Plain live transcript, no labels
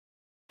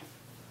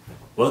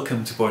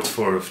Welcome to part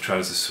 4 of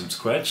Trousers from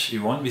Scratch.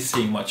 You won't be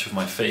seeing much of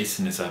my face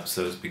in this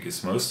episode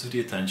because most of the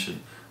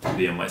attention will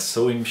be on my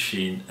sewing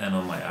machine and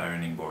on my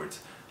ironing board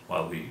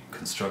while we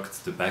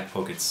construct the back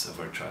pockets of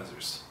our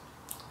trousers.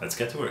 Let's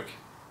get to work.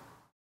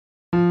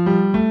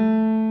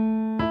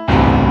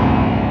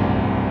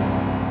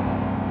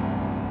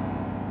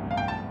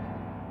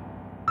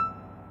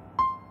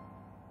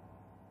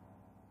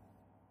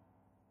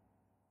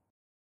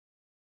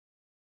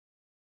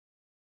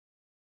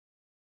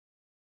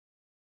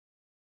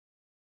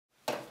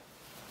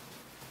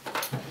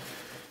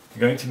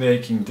 You're going to be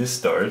making this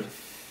dart,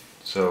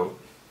 so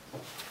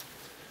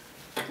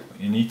what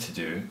you need to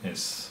do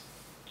is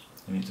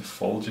you need to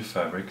fold your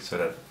fabric so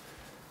that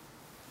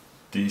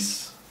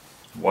these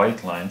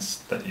white lines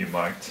that you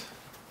marked,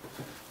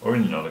 or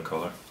in another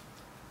color,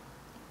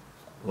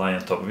 lie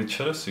on top of each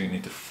other, so you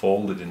need to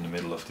fold it in the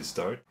middle of this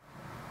dart.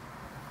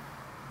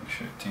 Make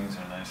sure things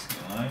are nicely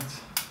aligned.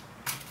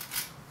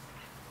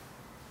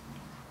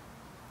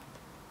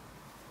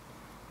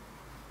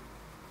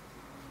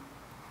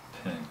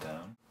 Pin it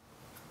down.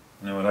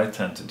 Now what I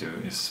tend to do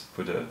is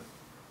put a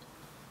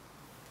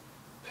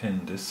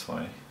pin this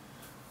way,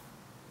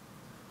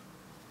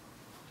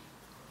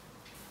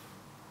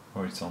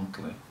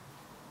 horizontally,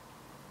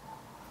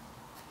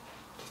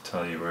 to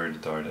tell you where the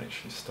dart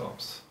actually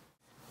stops.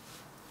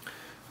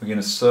 We're going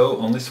to sew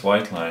on this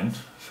white line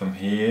from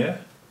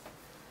here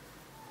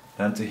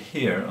down to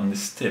here on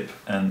this tip,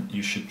 and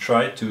you should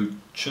try to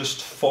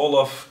just fall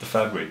off the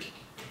fabric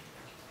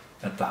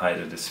at the height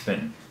of the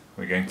spin.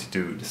 We're going to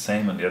do the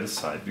same on the other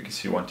side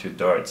because you want your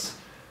darts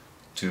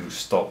to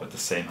stop at the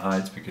same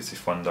height, because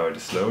if one dart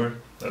is lower,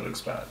 that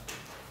looks bad.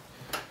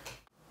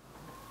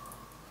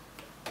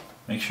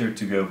 Make sure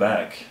to go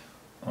back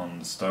on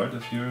the start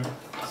of your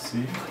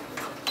seam.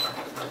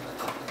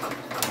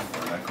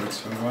 Go backwards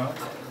for a while.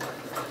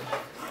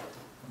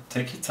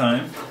 Take your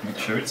time, make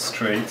sure it's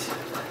straight.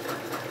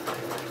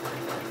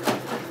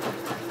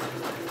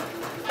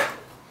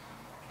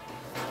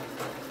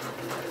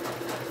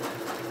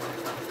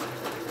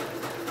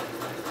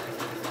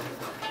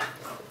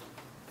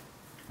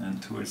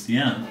 And towards the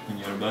end, when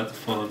you're about to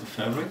follow the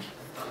fabric,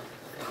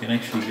 you can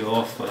actually go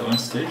off by one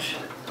stitch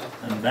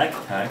and back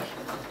tack.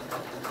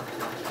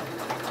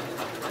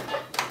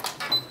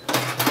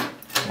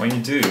 When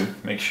you do,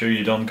 make sure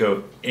you don't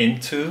go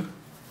into,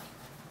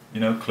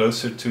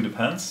 closer to the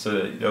pants so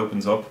that it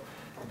opens up.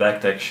 The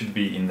back tack should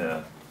be in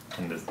the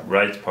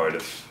right part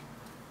of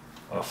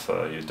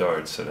your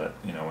dart, so that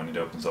when it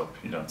opens up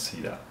you don't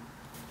see that.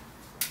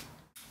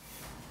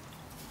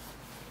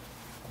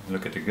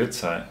 Look at the good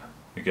side.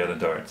 You get a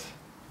dart.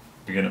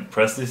 You're going to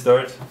press this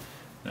dart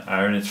and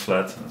iron it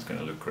flat, and it's going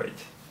to look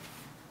great.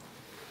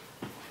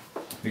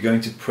 We're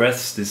going to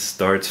press this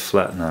dart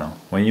flat now.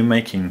 When you're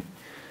making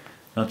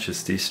not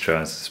just these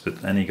trousers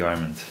but any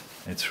garment,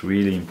 it's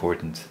really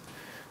important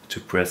to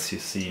press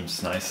your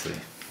seams nicely.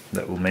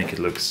 That will make it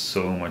look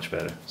so much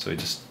better. So you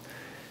just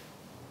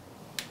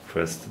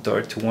press the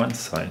dart to one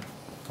side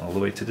all the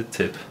way to the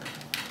tip.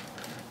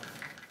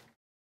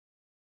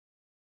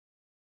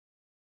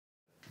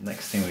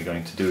 Next thing we're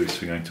going to do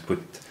is we're going to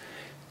put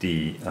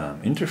the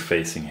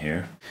interfacing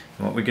here.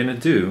 And what we're going to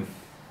do,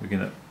 we're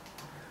going to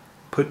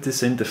put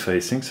this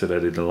interfacing so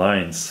that it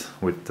aligns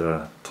with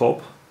the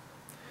top,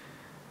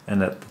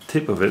 and at the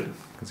tip of it,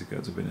 because it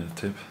goes a bit in the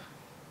tip,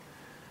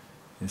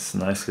 is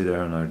nicely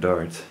there on our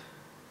dart,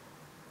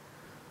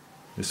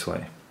 this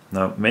way.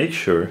 Now make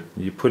sure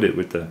you put it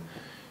with the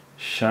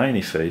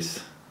shiny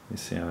face. You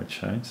see how it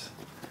shines?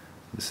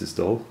 This is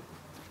dull.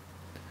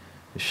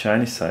 The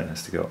shiny side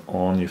has to go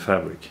on your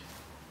fabric,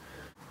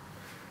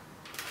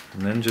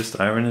 and then just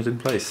iron it in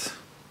place.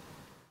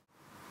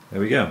 There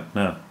we go.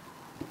 Now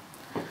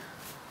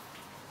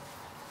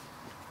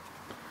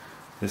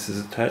this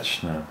is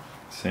attached now.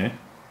 See?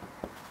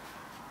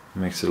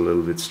 Makes it a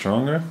little bit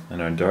stronger,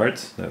 and our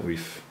dart that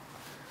we've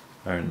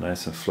ironed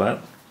nice and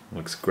flat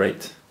looks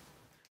great.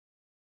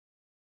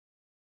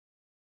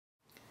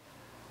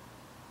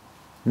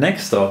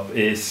 Next up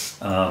is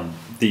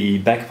the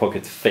back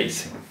pocket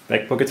facing.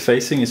 Back pocket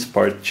facing is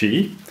part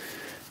G.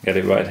 Got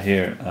it right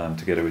here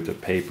together with the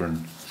paper.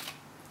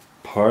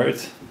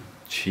 Part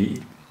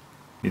G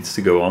needs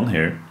to go on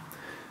here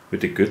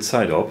with the good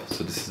side up,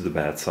 so this is the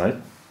bad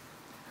side.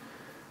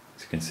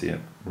 As you can see, I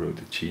wrote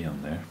the G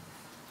on there.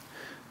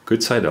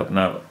 Good side up.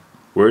 Now,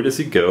 where does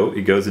it go?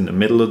 It goes in the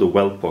middle of the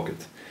welt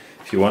pocket.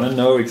 If you want to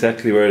know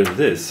exactly where it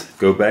is,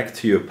 go back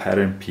to your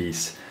pattern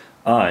piece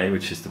I,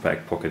 which is the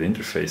back pocket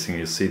interfacing.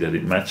 You'll see that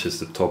it matches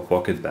the top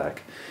pocket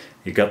back.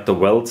 You got the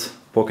welt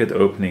pocket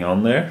opening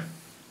on there,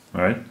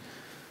 alright?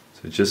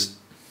 So just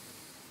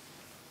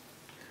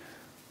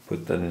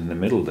put that in the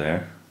middle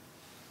there,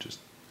 just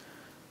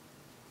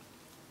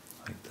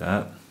like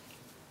that.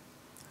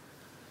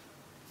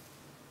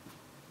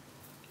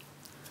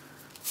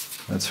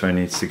 That's where it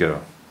needs to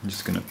go. I'm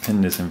just going to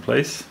pin this in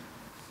place.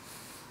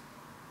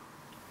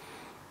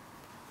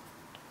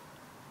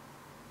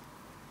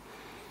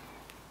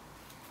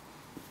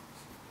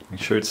 Make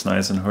sure it's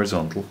nice and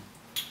horizontal.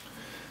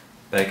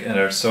 Back at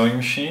our sewing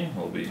machine,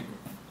 we'll be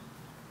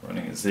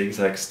putting a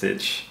zigzag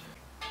stitch.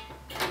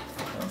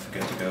 Don't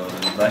forget to go a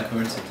little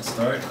backwards at the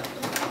start.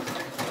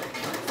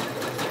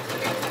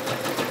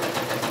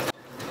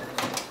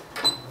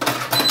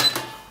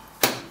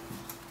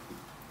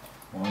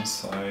 One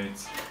side.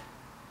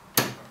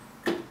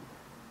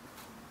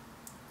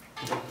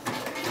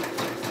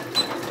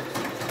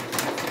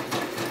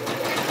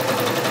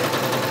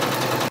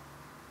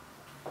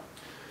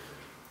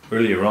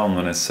 Earlier on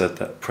when I said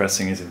that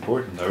pressing is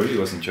important, I really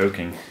wasn't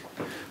joking.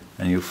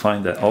 And you'll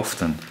find that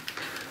often,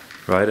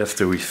 right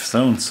after we've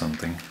sewn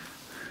something,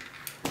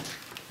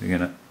 we're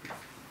gonna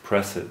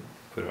press it,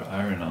 put our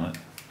iron on it.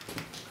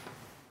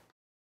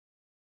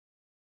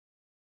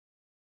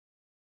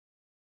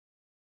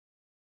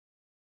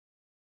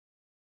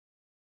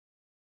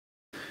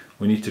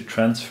 We need to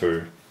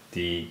transfer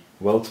the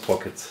welt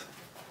pocket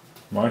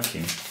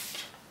marking.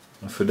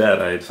 And for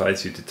that I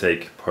advise you to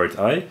take part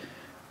I,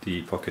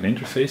 the pocket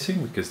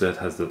interfacing, because that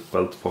has the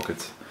welt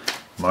pocket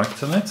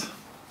marked on it.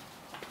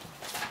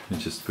 You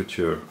just put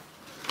your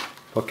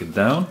pocket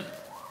down,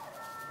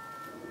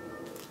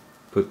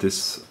 put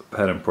this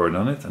pattern part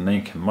on it, and then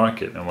you can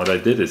mark it. And what I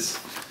did is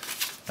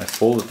I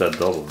folded that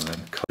double and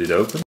then cut it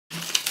open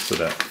so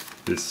that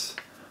this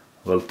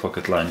welt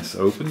pocket line is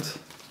opened.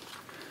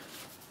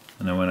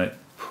 And then when I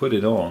put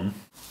it on,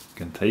 I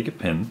can take a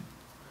pin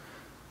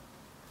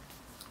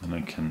and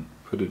I can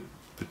put it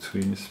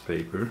between this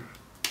paper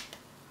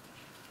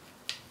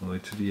all the way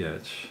to the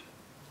edge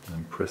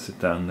and press it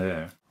down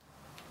there.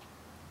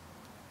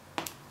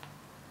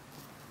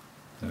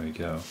 There we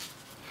go.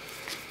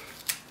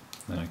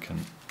 Then I can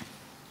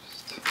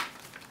just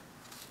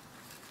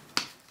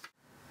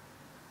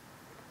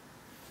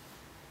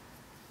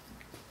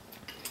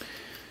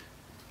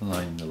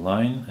line the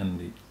line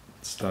and the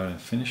start and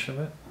finish of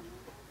it.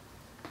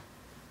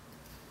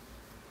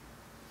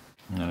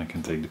 And then I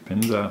can take the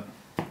pins out.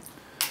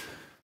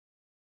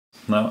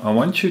 Now I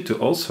want you to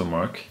also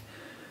mark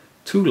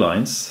two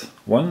lines,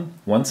 one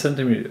 1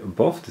 centimeter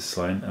above this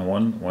line and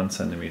one 1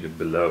 centimeter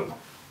below.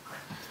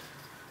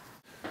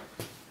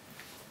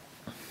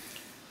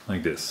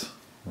 Like this,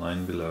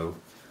 line below,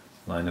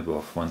 line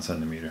above, 1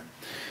 centimeter.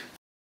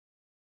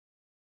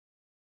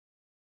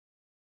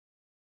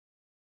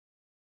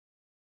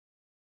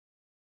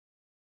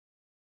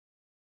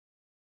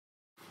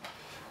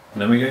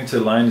 And then we're going to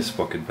align this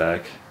pocket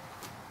back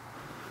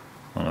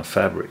on a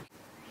fabric.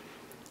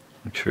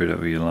 Make sure that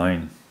we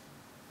align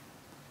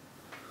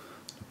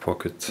the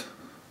pocket,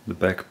 the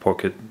back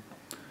pocket,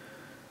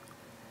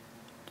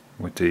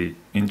 with the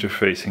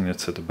interfacing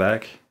that's at the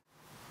back.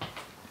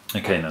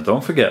 Okay, now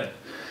don't forget,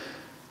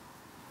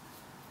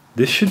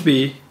 this should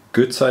be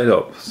good side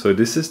up. So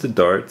this is the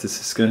dart, this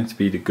is going to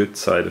be the good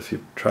side of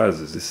your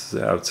trousers, this is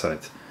the outside.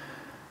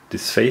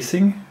 This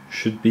facing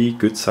should be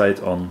good side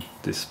on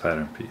this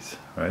pattern piece,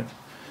 right?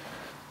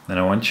 Then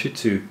I want you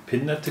to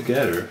pin that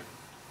together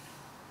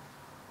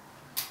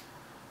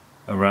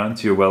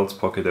around your welt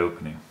pocket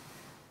opening.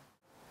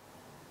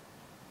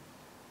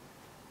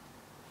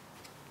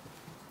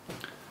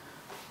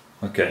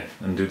 Okay,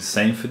 and do the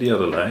same for the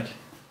other leg.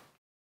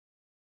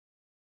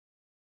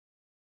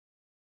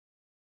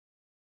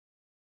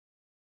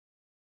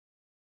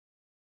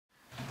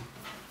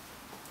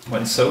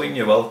 When sewing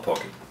your welt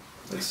pocket,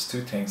 there's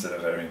two things that are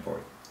very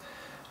important.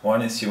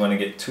 One is you want to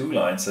get two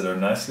lines that are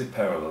nicely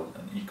parallel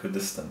and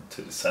equidistant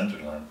to the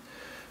center line.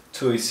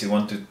 Two is you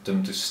want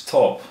them to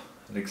stop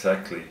at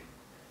exactly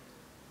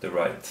the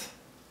right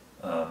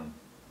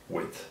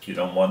width. You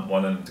don't want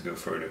one of them to go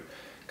further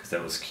because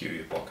that will skew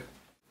your pocket.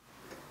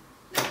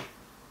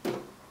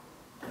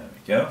 There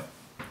we go.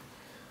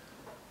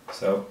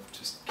 So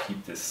just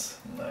keep this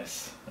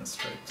nice and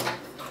straight.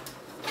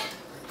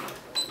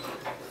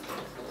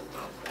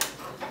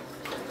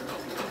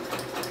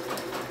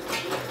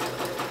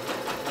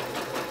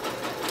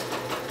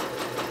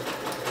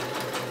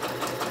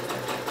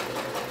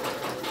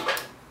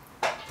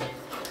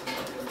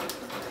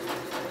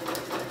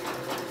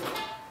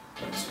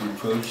 As we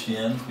approach the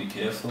end, be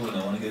careful, we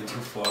don't want to go too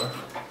far.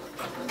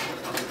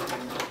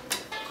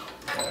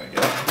 There we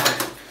go.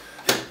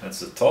 That's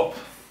the top.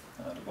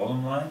 Now the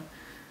bottom line.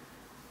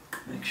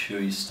 Make sure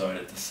you start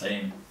at the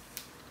same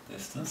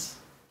distance.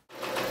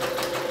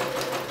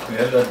 We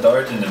have that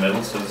dart in the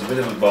middle, so there's a bit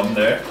of a bump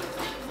there.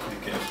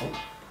 Be careful.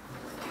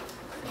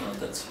 Don't let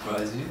that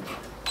surprise you.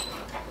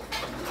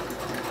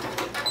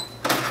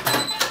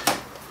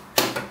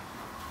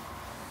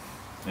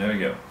 There we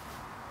go.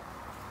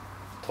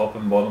 Top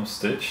and bottom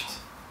stitched.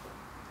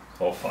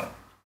 All fine.